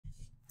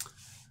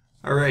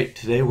Alright,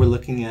 today we're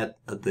looking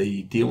at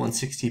the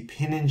DO-160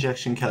 pin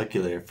injection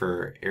calculator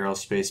for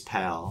Aerospace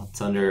Pal.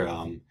 It's under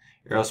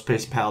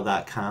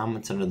aerospacepal.com.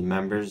 It's under the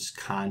members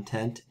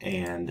content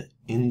and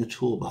in the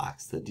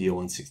toolbox, the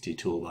DO-160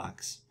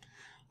 toolbox.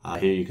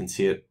 Here you can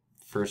see it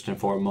first and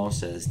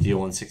foremost as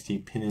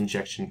DO-160 pin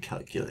injection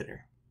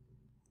calculator.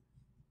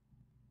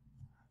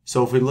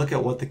 So if we look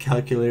at what the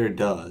calculator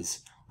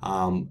does,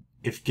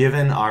 if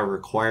given our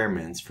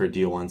requirements for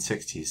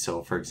DO-160,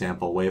 so for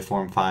example,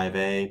 waveform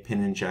 5A,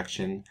 pin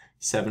injection,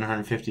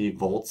 750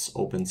 volts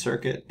open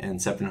circuit,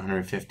 and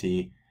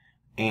 750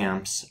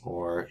 amps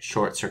or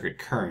short circuit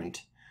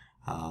current,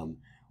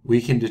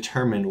 we can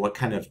determine what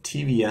kind of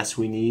TVS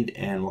we need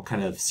and what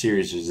kind of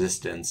series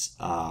resistance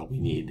we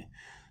need.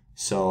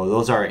 So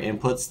those are our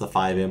inputs, the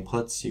 5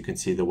 inputs. You can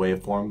see the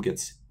waveform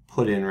gets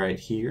put in right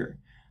here.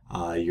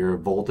 Your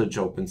voltage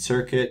open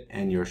circuit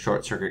and your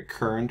short circuit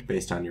current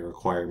based on your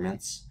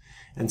requirements.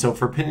 And so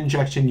for pin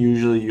injection,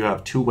 usually you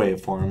have two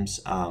waveforms.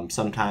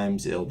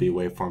 Sometimes it'll be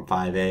waveform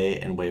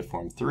 5A and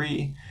waveform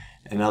 3,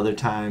 and other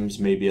times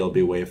maybe it'll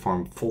be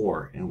waveform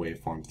 4 and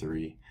waveform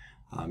 3.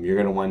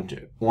 You're going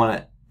to want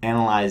to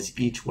analyze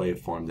each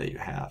waveform that you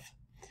have.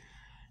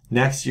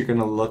 Next, you're going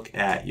to look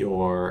at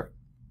your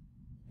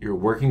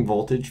working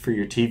voltage for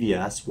your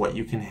TVS, what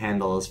you can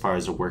handle as far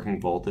as a working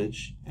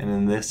voltage. And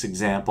in this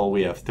example,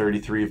 we have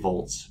 33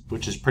 volts,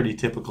 which is pretty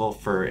typical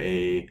for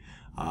a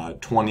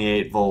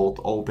 28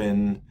 volt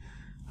open,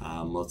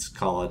 let's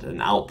call it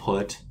an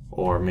output,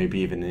 or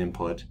maybe even an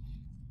input.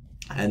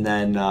 And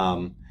then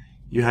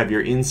you have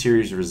your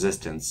in-series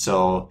resistance.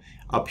 So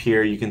up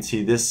here you can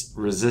see this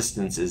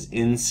resistance is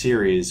in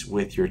series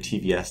with your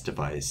TVS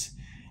device.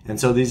 And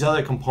so these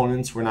other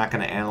components we're not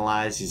going to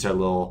analyze. These are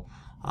little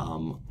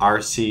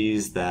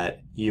RCs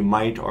that you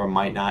might or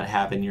might not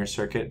have in your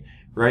circuit.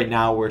 Right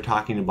now we're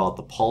talking about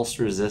the pulse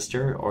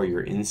resistor or your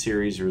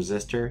in-series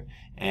resistor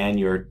and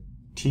your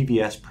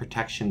TVS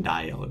protection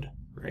diode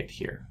right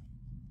here.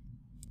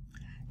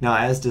 Now,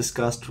 as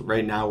discussed,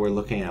 right now we're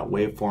looking at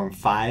waveform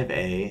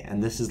 5A,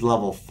 and this is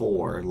level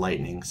 4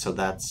 lightning, so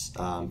that's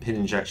pin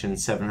injection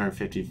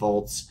 750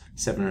 volts,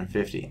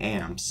 750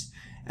 amps.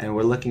 And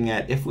we're looking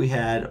at if we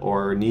had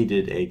or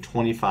needed a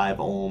 25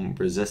 ohm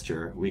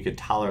resistor, we could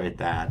tolerate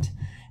that,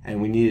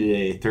 and we needed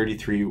a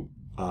 33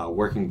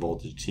 working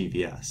voltage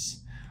TVS.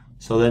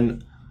 So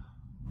then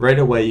right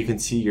away you can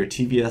see your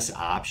TVS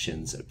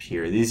options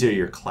appear. These are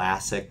your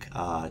classic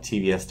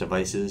TVS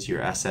devices, your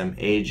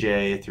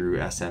SMAJ through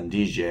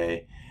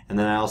SMDJ, and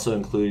then I also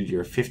included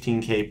your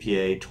 15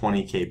 kPa,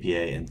 20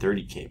 kPa, and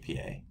 30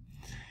 kPa.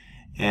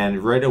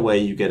 And right away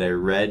you get a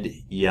red,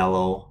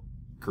 yellow,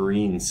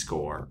 green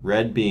score.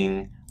 Red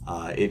being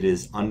it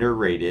is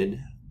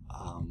underrated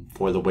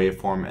for the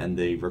waveform and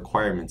the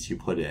requirements you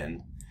put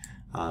in.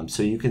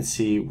 So you can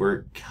see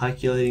we're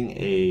calculating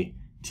a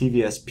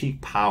TVS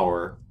peak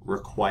power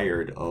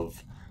required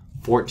of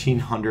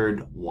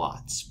 1400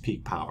 watts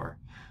peak power.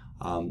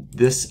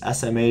 This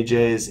SMAJ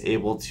is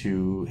able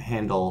to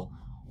handle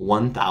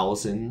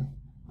 1000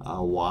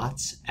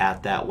 watts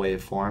at that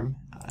waveform.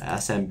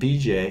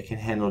 SMBJ can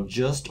handle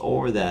just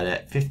over that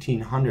at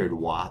 1500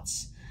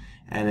 watts.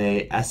 And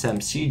a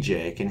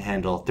SMCJ can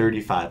handle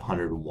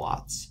 3500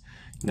 watts.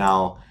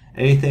 Now,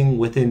 anything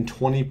within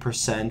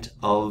 20%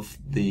 of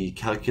the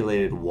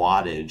calculated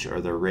wattage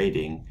or the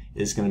rating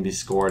is going to be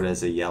scored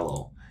as a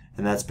yellow.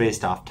 And that's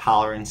based off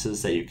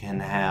tolerances that you can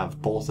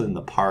have both in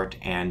the part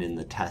and in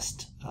the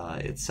test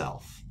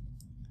itself.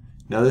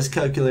 Now, this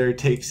calculator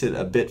takes it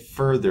a bit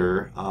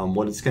further.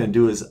 What it's going to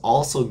do is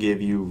also give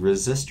you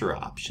resistor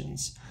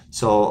options.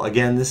 So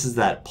again, this is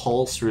that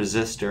pulse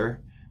resistor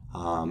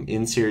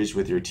in series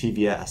with your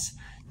TVS.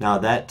 Now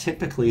that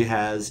typically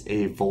has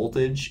a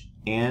voltage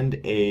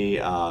and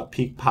a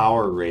peak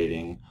power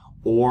rating,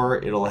 or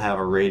it'll have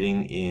a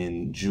rating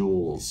in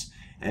joules.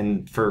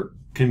 And for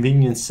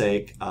convenience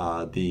sake,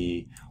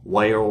 the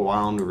wire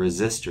wound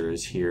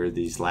resistors here,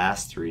 these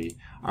last three,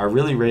 are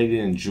really rated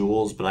in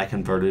joules, but I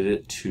converted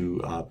it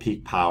to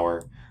peak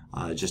power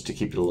just to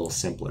keep it a little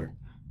simpler.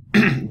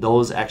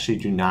 Those actually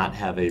do not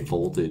have a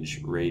voltage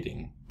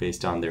rating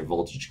based on their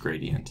voltage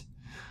gradient.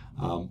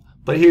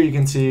 But here you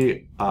can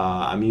see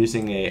I'm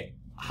using a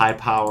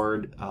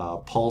high-powered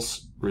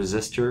pulse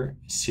resistor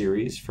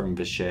series from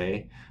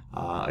Vishay.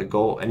 I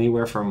go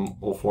anywhere from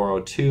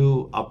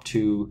 0402 up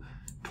to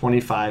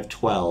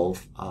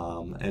 2512,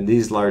 and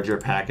these larger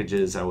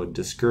packages I would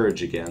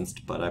discourage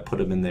against, but I put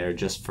them in there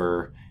just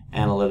for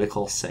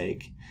analytical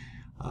sake.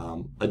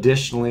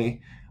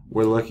 Additionally,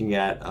 we're looking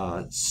at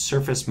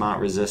surface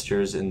mount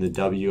resistors in the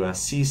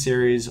WSC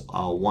series,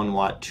 1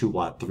 watt, 2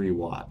 watt, 3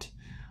 watt.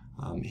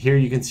 Here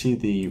you can see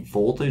the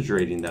voltage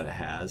rating that it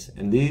has,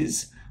 and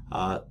these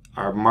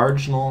are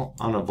marginal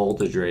on a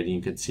voltage rating,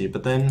 you can see,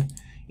 but then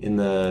in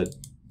the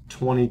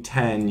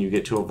 2010 you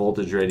get to a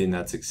voltage rating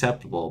that's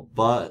acceptable,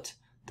 but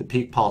the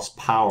peak pulse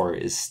power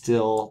is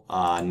still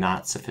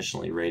not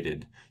sufficiently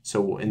rated.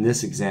 So in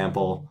this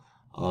example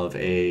of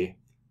a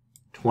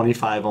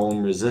 25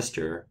 ohm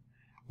resistor,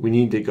 we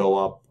need to go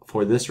up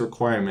for this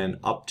requirement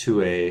up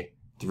to a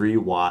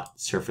 3-watt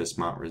surface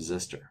mount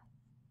resistor.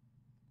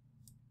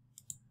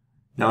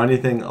 Now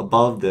anything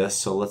above this,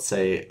 so let's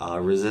say a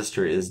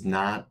resistor is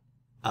not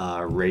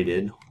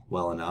rated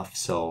well enough.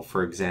 So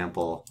for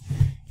example,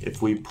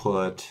 if we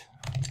put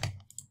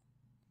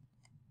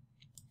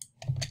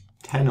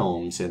 10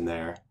 ohms in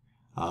there,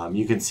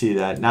 you can see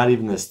that not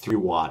even this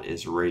 3-watt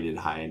is rated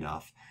high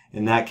enough.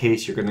 In that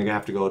case, you're going to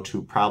have to go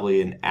to probably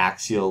an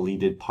axial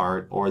leaded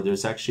part, or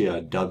there's actually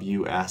a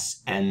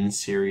WSN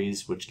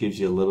series, which gives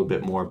you a little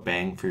bit more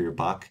bang for your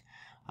buck.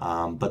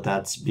 But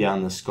that's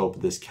beyond the scope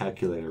of this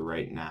calculator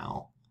right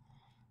now.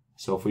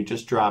 So if we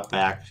just drop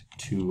back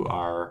to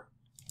our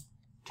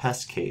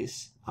test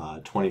case,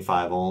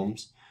 25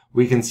 ohms,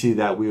 we can see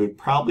that we would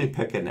probably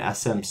pick an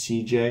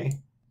SMCJ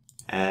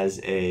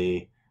as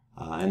a,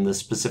 in the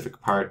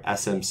specific part,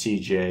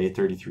 SMCJ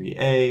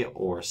 33A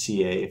or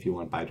CA if you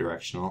want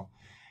bidirectional.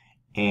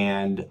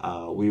 And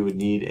we would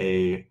need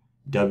a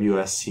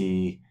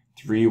WSC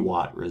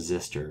 3-watt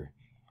resistor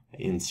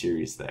in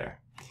series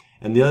there.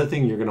 And the other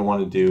thing you're going to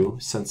want to do,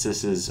 since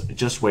this is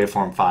just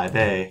waveform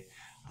 5A,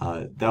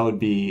 that would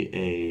be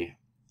a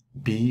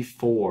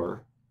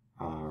B4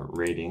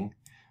 rating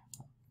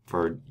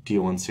for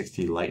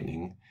DO-160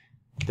 Lightning.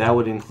 That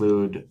would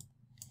include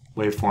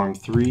waveform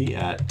 3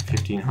 at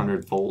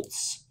 1500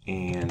 volts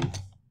and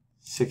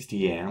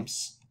 60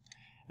 amps.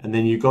 And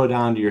then you go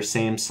down to your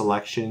same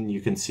selection, you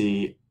can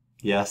see,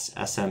 yes,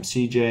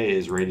 SMCJ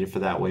is rated for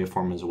that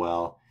waveform as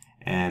well.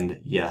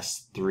 And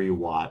yes,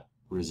 3-watt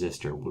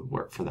resistor would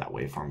work for that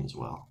waveform as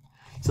well.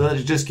 So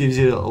that just gives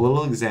you a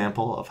little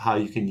example of how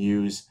you can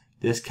use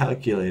this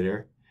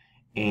calculator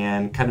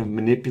and kind of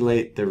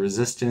manipulate the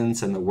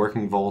resistance and the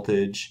working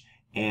voltage,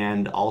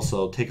 and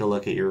also take a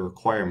look at your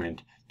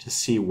requirement to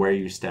see where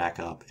you stack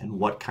up and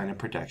what kind of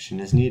protection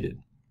is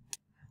needed.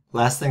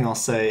 Last thing I'll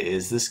say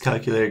is this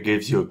calculator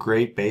gives you a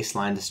great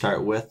baseline to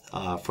start with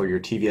for your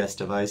TVS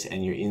device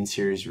and your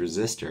in-series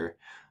resistor.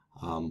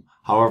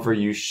 However,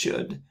 you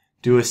should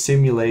do a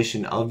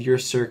simulation of your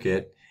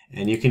circuit,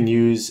 and you can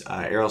use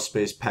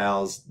Aerospace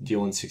Pal's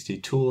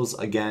DO-160 tools,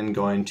 again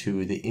going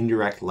to the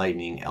indirect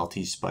lightning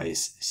LT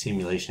Spice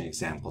simulation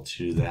example to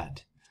do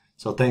that.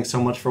 So thanks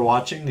so much for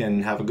watching,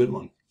 and have a good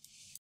one.